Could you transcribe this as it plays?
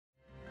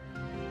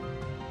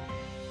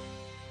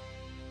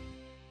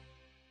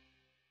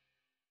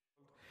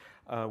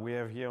We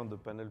have here on the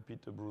panel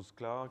Peter Bruce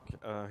Clark.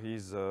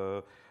 He's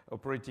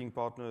operating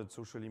partner at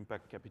Social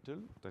Impact Capital.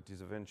 That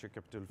is a venture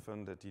capital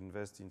fund that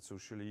invests in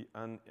socially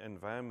and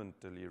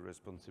environmentally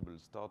responsible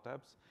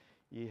startups.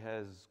 He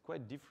has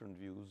quite different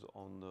views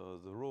on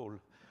the role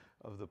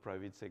of the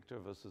private sector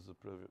versus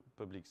the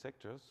public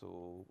sector,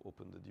 so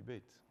open the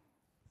debate.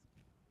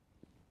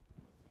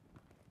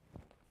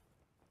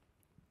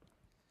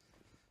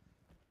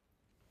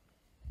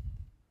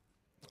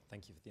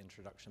 Thank you for the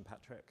introduction,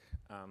 Patrick.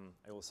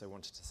 I also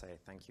wanted to say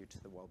thank you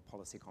to the World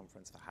Policy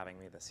Conference for having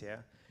me this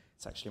year.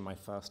 It's actually my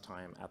first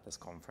time at this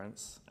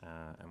conference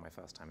and my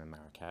first time in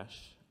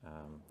Marrakesh.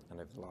 And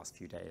over the last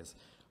few days,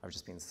 I've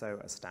just been so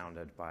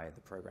astounded by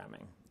the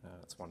programming.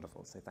 It's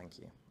wonderful, so thank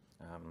you.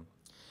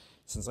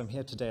 Since I'm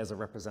here today as a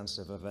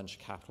representative of a venture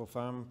capital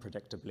firm,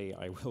 predictably,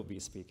 I will be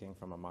speaking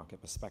from a market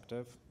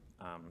perspective.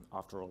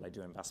 After all, I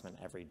do investment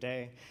every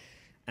day.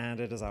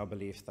 And it is our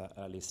belief that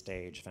early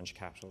stage venture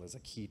capital is a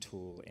key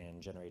tool in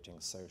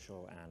generating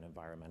social and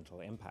environmental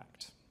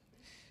impact.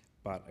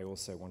 But I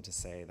also want to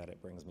say that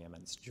it brings me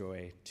immense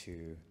joy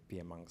to be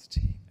amongst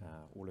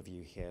all of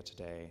you here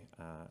today,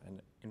 an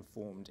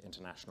informed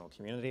international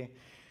community.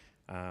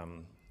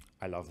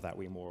 I love that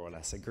we more or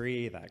less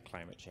agree that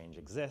climate change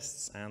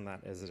exists and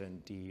that is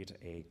indeed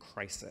a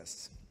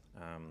crisis.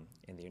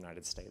 In the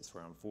United States,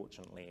 we're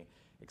unfortunately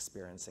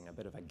experiencing a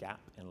bit of a gap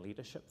in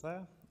leadership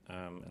there.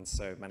 And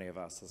so many of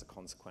us, as a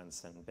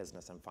consequence in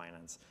business and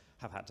finance,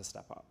 have had to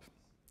step up.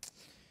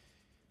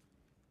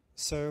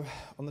 So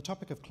on the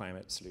topic of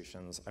climate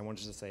solutions, I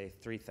wanted to say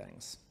three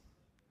things.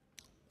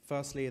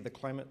 Firstly, the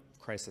climate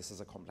crisis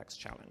is a complex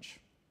challenge.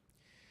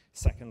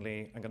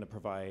 Secondly, I'm going to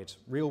provide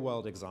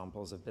real-world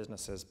examples of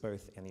businesses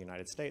both in the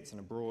United States and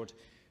abroad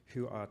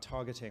who are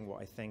targeting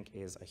what I think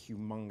is a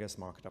humongous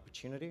market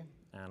opportunity,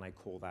 and I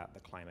call that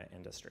the climate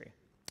industry.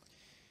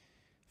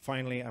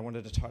 Finally, I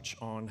wanted to touch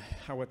on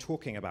how we're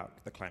talking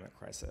about the climate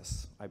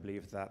crisis. I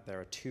believe that there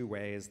are two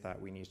ways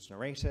that we need to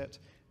narrate it,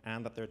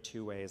 and that there are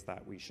two ways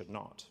that we should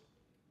not.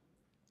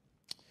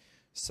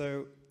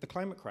 So the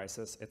climate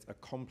crisis, it's a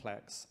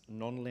complex,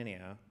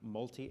 non-linear,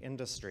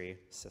 multi-industry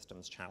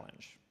systems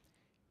challenge.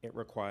 It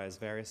requires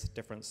various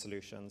different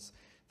solutions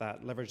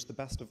that leverage the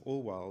best of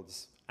all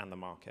worlds and the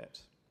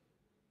market.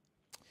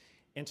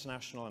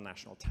 International and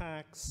national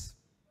tax,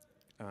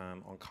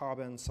 on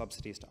carbon,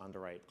 subsidies to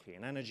underwrite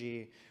clean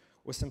energy,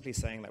 or simply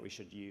saying that we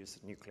should use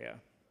nuclear.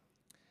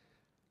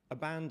 A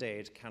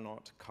Band-Aid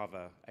cannot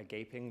cover a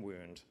gaping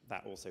wound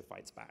that also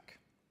fights back.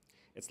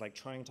 It's like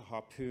trying to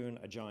harpoon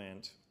a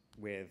giant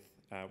with,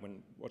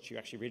 when what you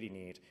actually really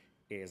need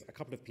is a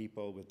couple of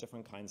people with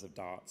different kinds of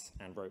darts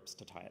and ropes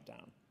to tie it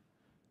down.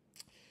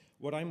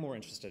 What I'm more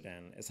interested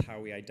in is how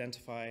we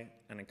identify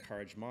and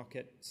encourage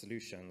market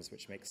solutions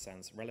which make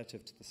sense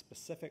relative to the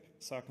specific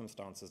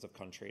circumstances of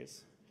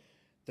countries,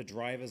 the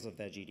drivers of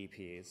their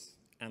GDPs,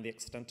 and the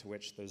extent to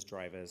which those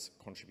drivers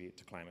contribute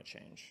to climate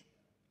change.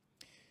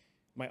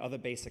 My other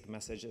basic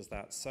message is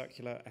that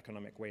circular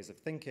economic ways of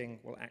thinking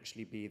will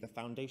actually be the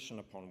foundation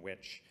upon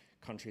which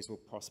countries will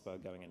prosper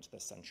going into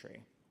this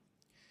century.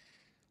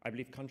 I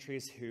believe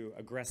countries who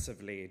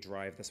aggressively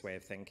drive this way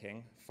of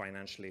thinking,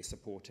 financially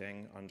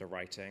supporting,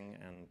 underwriting,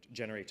 and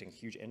generating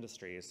huge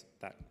industries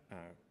that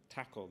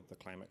tackle the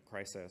climate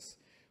crisis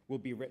will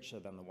be richer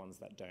than the ones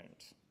that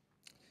don't.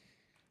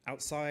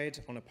 Outside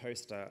on a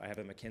poster, I have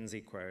a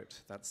McKinsey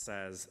quote that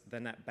says the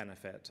net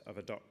benefit of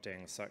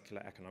adopting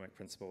circular economic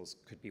principles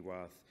could be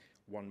worth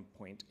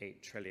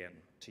 1.8 trillion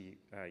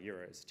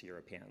euros to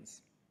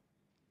Europeans.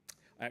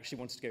 I actually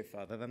wanted to go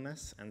further than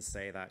this and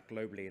say that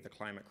globally the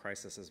climate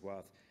crisis is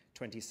worth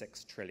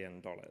 $26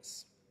 trillion.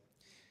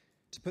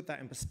 To put that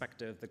in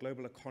perspective, the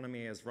global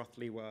economy is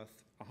roughly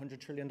worth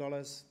 $100 trillion,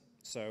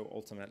 so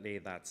ultimately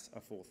that's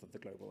a fourth of the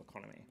global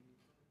economy.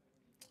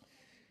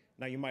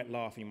 Now you might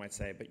laugh and you might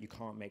say, but you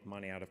can't make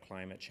money out of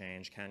climate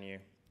change, can you?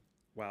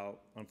 Well,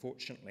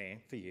 unfortunately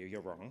for you,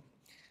 you're wrong.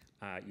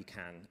 You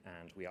can,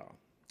 and we are.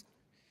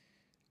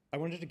 I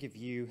wanted to give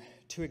you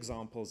two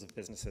examples of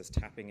businesses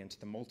tapping into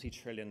the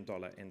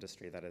multi-trillion-dollar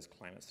industry that is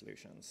climate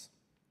solutions.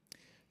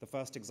 The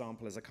first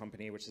example is a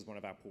company which is one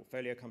of our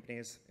portfolio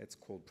companies. It's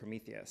called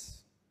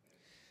Prometheus.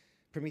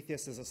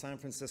 Prometheus is a San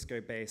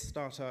Francisco-based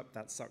startup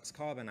that sucks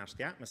carbon out of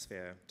the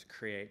atmosphere to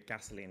create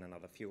gasoline and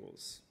other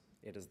fuels.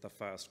 It is the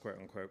first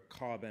quote-unquote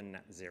carbon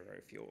net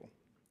zero fuel.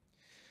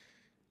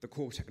 The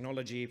core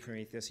technology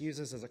Prometheus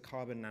uses is a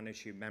carbon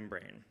nanotube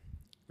membrane,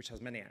 which has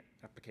many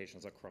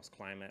applications across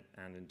climate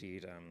and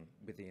indeed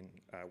within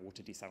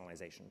water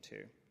desalinization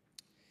too.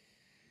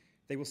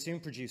 They will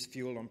soon produce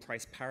fuel on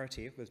price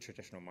parity with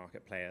traditional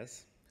market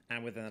players,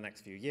 and within the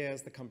next few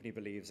years, the company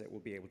believes it will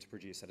be able to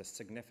produce at a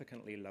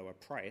significantly lower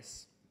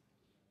price.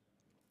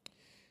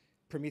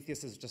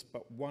 Prometheus is just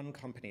but one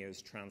company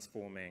who's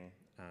transforming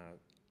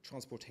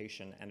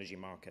transportation energy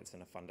markets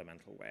in a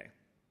fundamental way.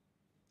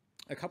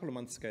 A couple of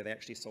months ago, they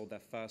actually sold their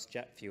first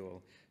jet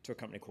fuel to a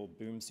company called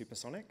Boom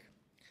Supersonic.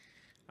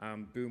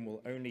 Boom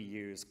will only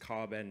use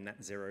carbon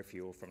net zero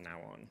fuel from now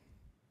on.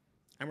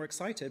 And we're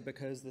excited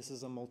because this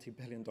is a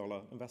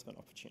multi-billion-dollar investment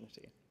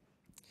opportunity.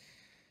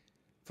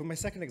 For my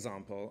second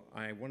example,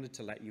 I wanted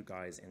to let you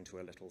guys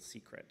into a little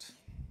secret.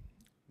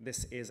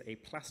 This is a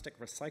plastic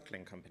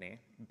recycling company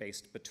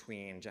based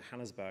between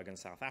Johannesburg in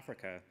South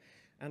Africa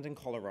and in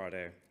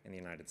Colorado in the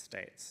United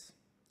States.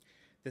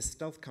 This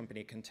stealth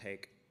company can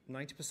take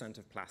 90%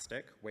 of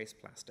plastic, waste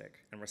plastic,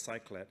 and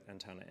recycle it and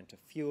turn it into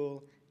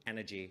fuel,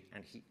 energy,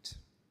 and heat.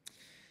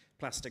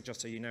 Plastic, just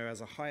so you know,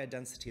 has a higher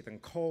density than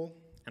coal,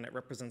 and it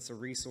represents a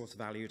resource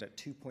valued at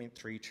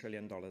 $2.3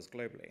 trillion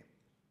globally.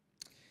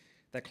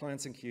 Their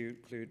clients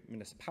include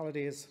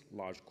municipalities,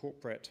 large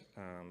corporate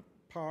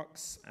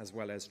parks, as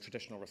well as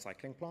traditional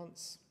recycling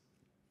plants.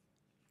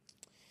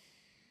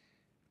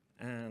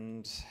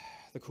 And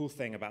the cool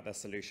thing about their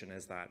solution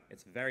is that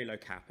it's very low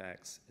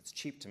capex, it's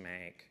cheap to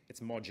make, it's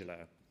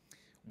modular.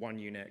 One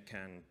unit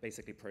can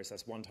basically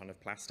process 1 ton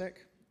of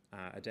plastic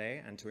a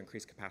day, and to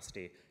increase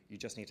capacity, you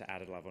just need to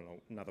add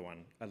another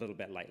one, a little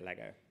bit like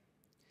Lego.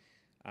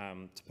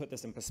 To put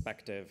this in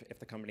perspective, if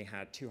the company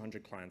had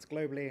 200 clients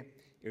globally,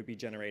 it would be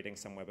generating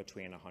somewhere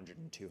between $100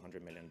 and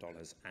 $200 million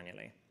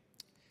annually.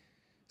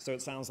 So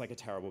it sounds like a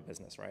terrible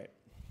business, right?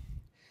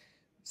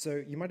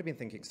 So you might have been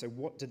thinking, so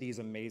what do these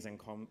amazing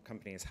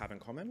companies have in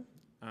common?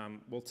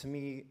 Well, to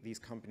me, these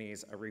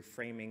companies are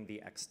reframing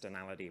the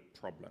externality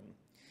problem.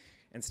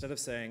 Instead of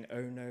saying,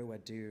 oh no, we're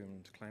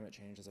doomed, climate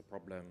change is a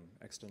problem,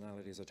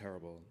 externalities are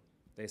terrible,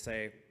 they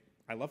say,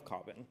 I love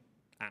carbon,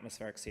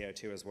 atmospheric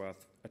CO2 is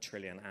worth $1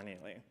 trillion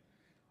annually.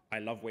 I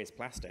love waste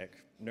plastic,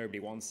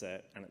 nobody wants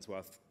it, and it's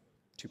worth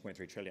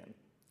 $2.3 trillion.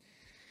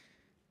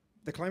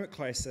 The climate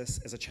crisis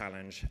is a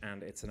challenge,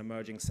 and it's an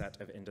emerging set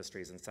of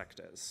industries and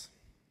sectors.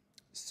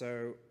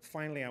 So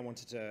finally, I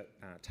wanted to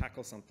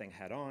tackle something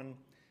head on.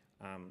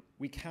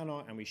 We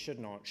cannot and we should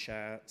not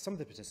share some of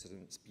the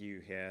participants' view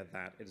here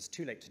that it is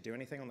too late to do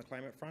anything on the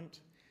climate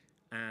front,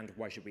 and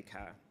why should we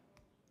care?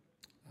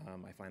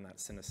 I find that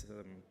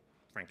cynicism,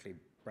 frankly,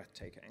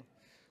 breathtaking.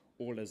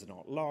 All is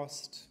not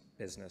lost,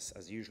 business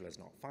as usual is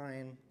not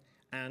fine,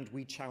 and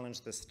we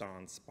challenge this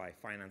stance by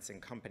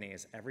financing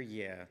companies every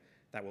year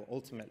that will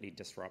ultimately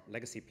disrupt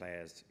legacy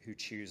players who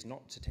choose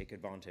not to take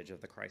advantage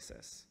of the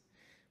crisis,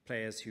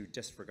 players who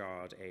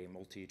disregard a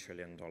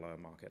multi-trillion-dollar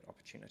market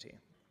opportunity.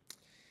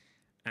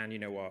 And you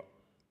know what?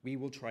 We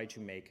will try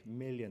to make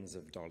millions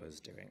of dollars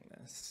doing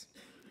this.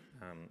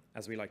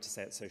 As we like to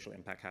say at Social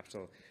Impact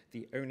Capital,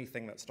 the only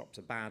thing that stops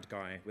a bad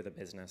guy with a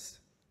business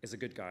is a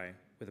good guy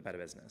with a better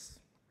business.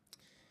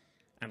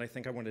 And I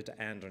think I wanted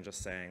to end on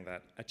just saying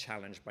that a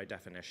challenge by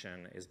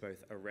definition is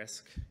both a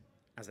risk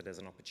as it is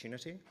an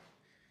opportunity.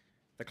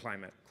 The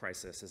climate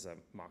crisis is a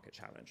market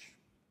challenge.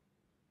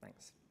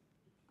 Thanks.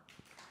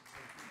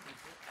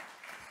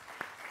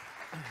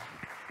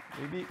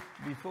 Maybe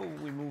before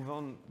we move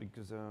on,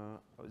 because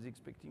I was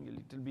expecting a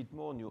little bit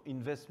more on your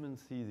investment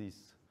thesis,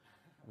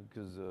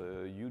 because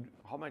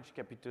how much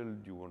capital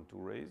do you want to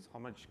raise? How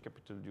much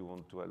capital do you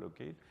want to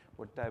allocate?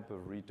 What type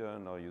of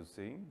return are you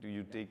seeing? Do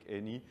you take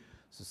any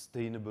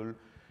sustainable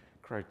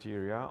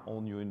criteria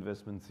on your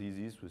investment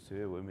thesis? We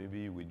say, well,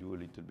 maybe we do a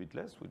little bit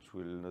less, which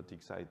will not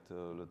excite a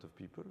lot of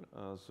people.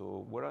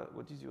 So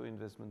what is your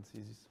investment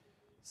thesis?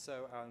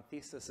 So our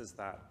thesis is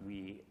that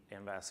we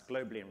invest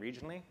globally and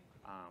regionally.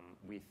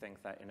 We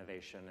think that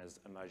innovation is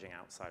emerging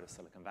outside of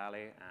Silicon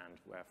Valley, and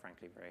we're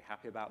frankly very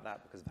happy about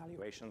that because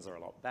valuations are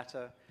a lot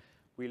better.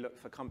 We look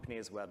for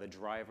companies where the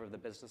driver of the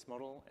business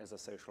model is a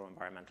social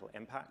environmental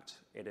impact.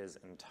 It is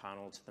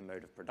internal to the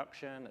mode of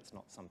production. It's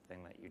not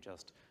something that you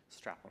just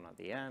strap on at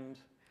the end.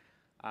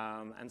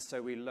 And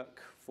so we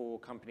look for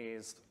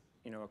companies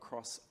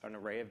across an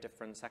array of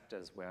different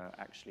sectors. We're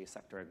actually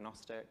sector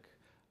agnostic.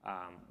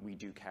 We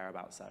do care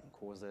about certain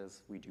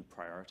causes. We do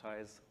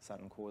prioritize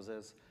certain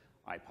causes.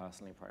 I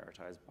personally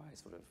prioritize by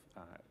sort of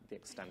the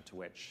extent to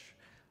which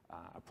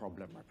a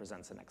problem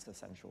represents an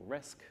existential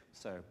risk,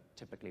 so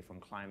typically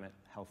from climate,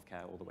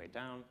 healthcare, all the way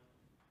down.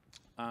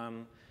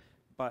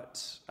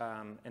 But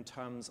in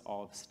terms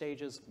of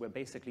stages, we're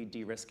basically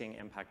de-risking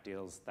impact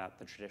deals that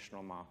the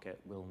traditional market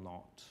will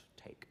not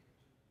take.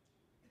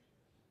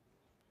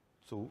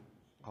 So,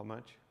 how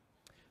much?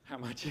 How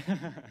much?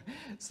 How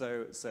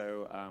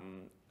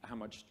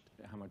much,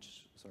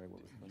 sorry,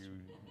 what was the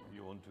question?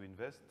 You want to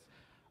invest?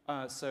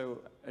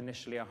 So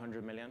initially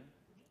 100 million,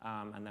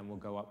 and then we'll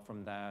go up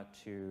from there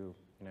to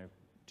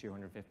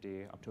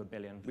 250 up to $1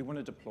 billion. We want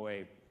to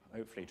deploy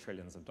hopefully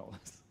trillions of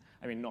dollars.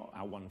 I mean, not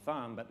our one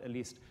firm, but at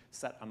least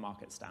set a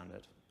market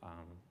standard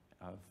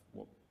of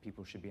what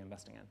people should be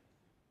investing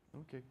in.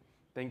 Okay,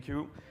 thank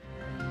you.